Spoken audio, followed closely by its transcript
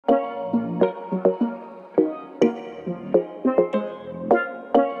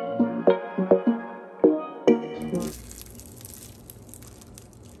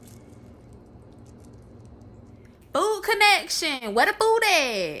Bahamian, where the food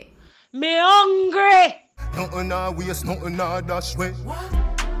at? Me hungry. Nothing I waste, nothing I dash way.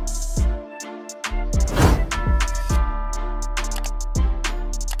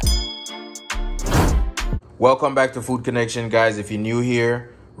 Welcome back to Food Connection, guys. If you're new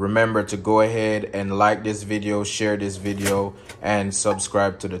here, remember to go ahead and like this video, share this video, and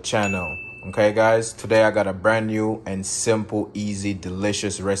subscribe to the channel. Okay, guys, today I got a brand new and simple, easy,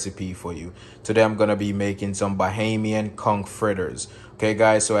 delicious recipe for you. Today I'm gonna be making some Bahamian conch fritters. Okay,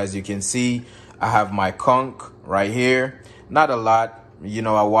 guys, so as you can see, I have my conch right here. Not a lot, you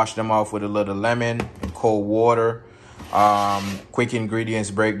know, I washed them off with a little lemon and cold water. Quick ingredients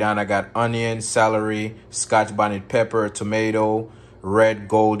breakdown: I got onion, celery, scotch bonnet pepper, tomato, red,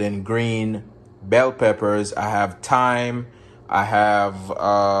 gold, and green bell peppers. I have thyme. I have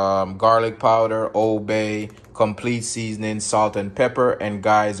garlic powder, Old Bay, complete seasoning, salt and pepper. And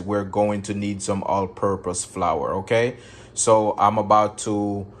guys, we're going to need some all-purpose flour, okay? So I'm about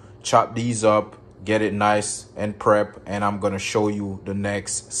to chop these up, get it nice and prep, and I'm gonna show you the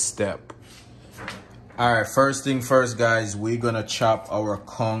next step. All right, first thing first, guys, we're gonna chop our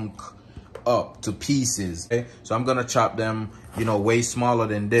conch up to pieces. Okay? So I'm gonna chop them, you know, way smaller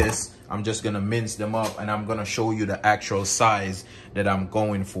than this. I'm just gonna mince them up, and I'm gonna show you the actual size that I'm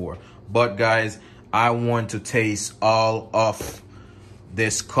going for. But guys, I want to taste all of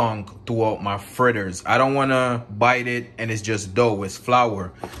this conch throughout my fritters. I don't wanna bite it and it's just dough, it's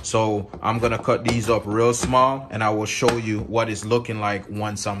flour. So I'm gonna cut these up real small, and I will show you what it's looking like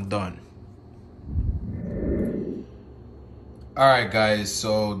once I'm done. All right, guys,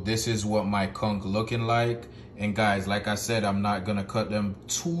 so this is what my conch looking like. And guys, like I said, I'm not gonna cut them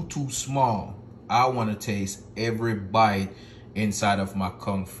too small. I want to taste every bite inside of my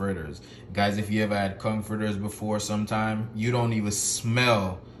conch fritters. Guys, if you ever had conch fritters before sometime, you don't even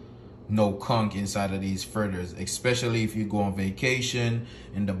smell no conch inside of these fritters, especially if you go on vacation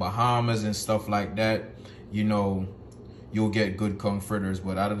in the Bahamas and stuff like that. You know, you'll get good conch fritters,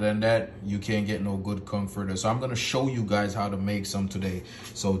 but other than that, you can't get no good conch fritters. So I'm gonna show you guys how to make some today.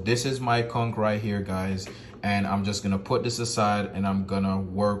 So this is my conch right here, guys, and I'm just gonna put this aside and I'm gonna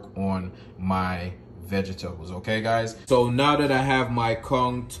work on my vegetables, okay, guys? So now that I have my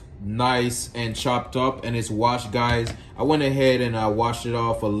conch nice and chopped up and it's washed, guys, I went ahead and I washed it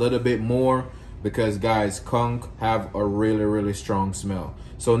off a little bit more because, guys, conch have a really strong smell.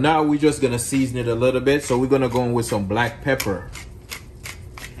 So now we're just gonna season it a little bit. So we're gonna go in with some black pepper.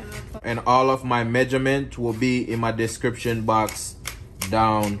 And all of my measurement will be in my description box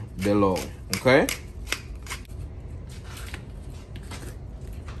down below, okay?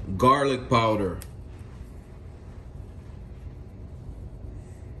 Garlic powder.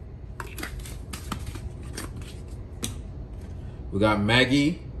 We got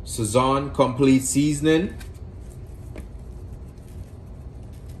Maggie Sazon complete seasoning.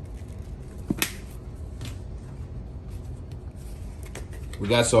 We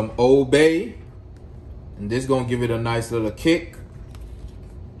got some Old Bay, and this is gonna give it a nice little kick.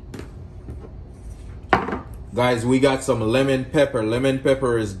 Guys, we got some lemon pepper. Lemon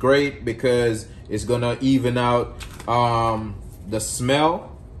pepper is great because it's gonna even out the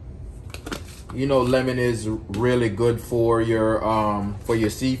smell. You know, lemon is really good for your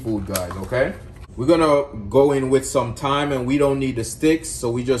seafood, guys, okay? We're gonna go in with some thyme, and we don't need the sticks,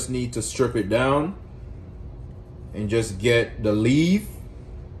 so we just need to strip it down and just get the leaf.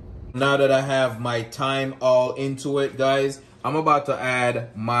 Now that I have my thyme all into it, guys, I'm about to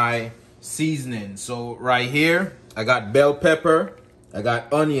add my seasoning. So right here, I got bell pepper, I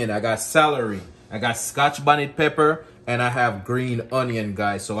got onion, I got celery, I got scotch bonnet pepper, and I have green onion,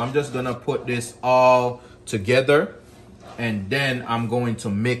 guys. So I'm just gonna put this all together, and then I'm going to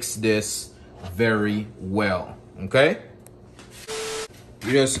mix this very well, okay?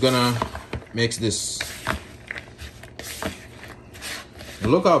 You're just gonna mix this.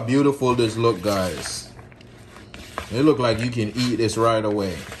 Look how beautiful this look, guys. It look like you can eat this right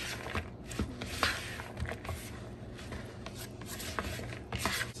away.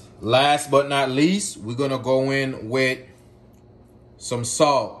 Last but not least, we're gonna go in with some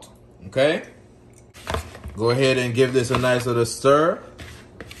salt, okay? Go ahead and give this a nice little stir.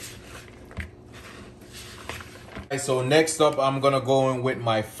 So next up, I'm gonna go in with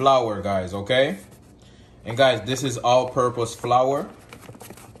my flour, guys, okay? And guys, this is all-purpose flour.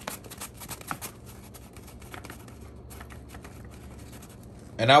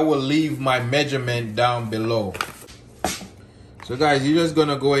 And I will leave my measurement down below. So guys, you're just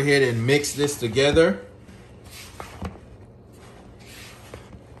gonna go ahead and mix this together.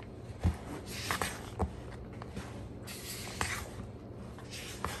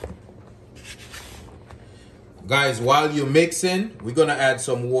 Guys, while you're mixing, we're gonna add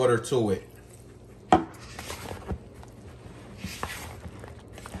some water to it.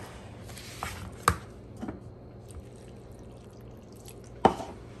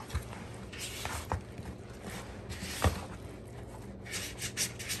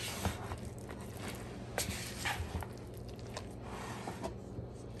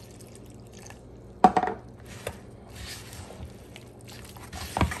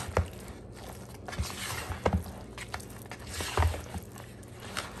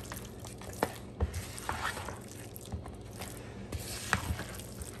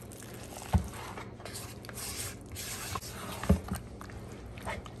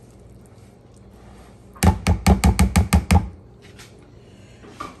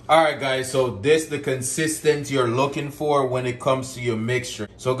 Alright guys, so this the consistency you're looking for when it comes to your mixture.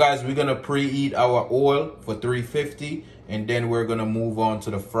 So guys, we're gonna preheat our oil for 350 and then we're gonna move on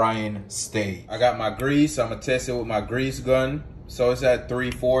to the frying stage. I got my grease, I'm gonna test it with my grease gun. So it's at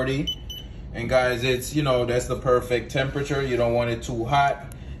 340. And guys, it's, you know, that's the perfect temperature. You don't want it too hot.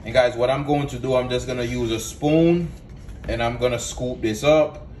 And guys, what I'm going to do, I'm just gonna use a spoon and I'm gonna scoop this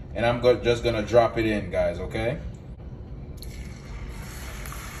up and I'm just gonna drop it in, guys, okay?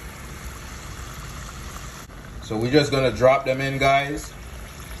 So we're just gonna drop them in, guys.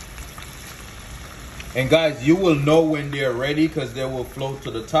 And guys, you will know when they're ready because they will float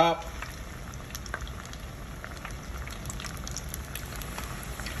to the top.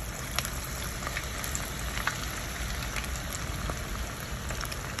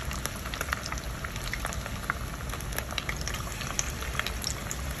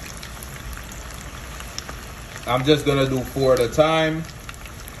 I'm just gonna do 4 at a time.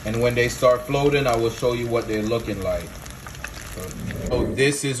 And when they start floating, I will show you what they're looking like. So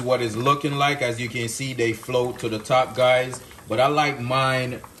this is what it's looking like. As you can see, they float to the top, guys. But I like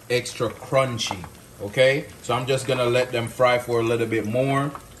mine extra crunchy, okay? So I'm just gonna let them fry for a little bit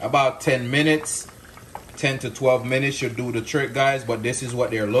more. About 10 minutes, 10 to 12 minutes should do the trick, guys. But this is what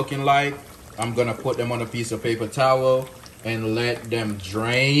they're looking like. I'm gonna put them on a piece of paper towel and let them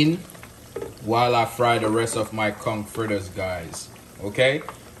drain while I fry the rest of my conch fritters, guys, okay?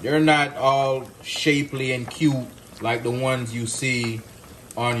 They're not all shapely and cute like the ones you see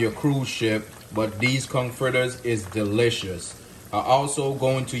on your cruise ship, but these conch fritters is delicious. I'm also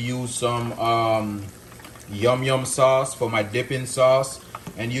going to use some yum yum sauce for my dipping sauce,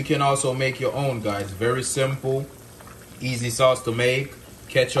 and you can also make your own, guys. Very simple, easy sauce to make.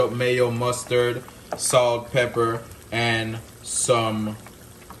 Ketchup, mayo, mustard, salt, pepper, and some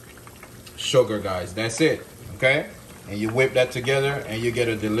sugar, guys. That's it, okay? And you whip that together and you get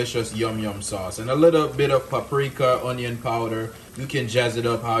a delicious yum yum sauce and a little bit of paprika, onion powder. You can jazz it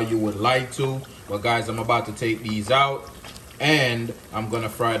up how you would like to. But guys, I'm about to take these out and I'm gonna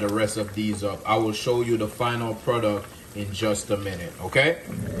fry the rest of these up. I will show you the final product in just a minute, okay?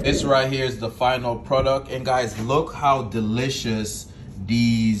 This right here is the final product, and guys, look how delicious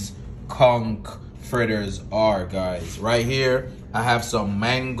these conch fritters are, guys. Right here I have some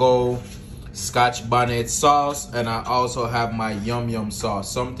mango scotch bonnet sauce, and I also have my yum yum sauce,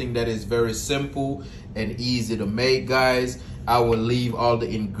 something that is very simple and easy to make, guys. I will leave all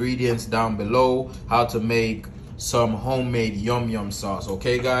the ingredients down below, how to make some homemade yum yum sauce,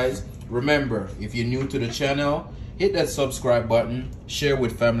 okay guys? Remember, if you're new to the channel, hit that subscribe button, share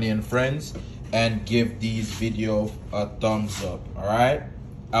with family and friends, and give these video a thumbs up. All right,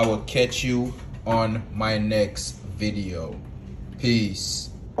 I will catch you on my next video. Peace.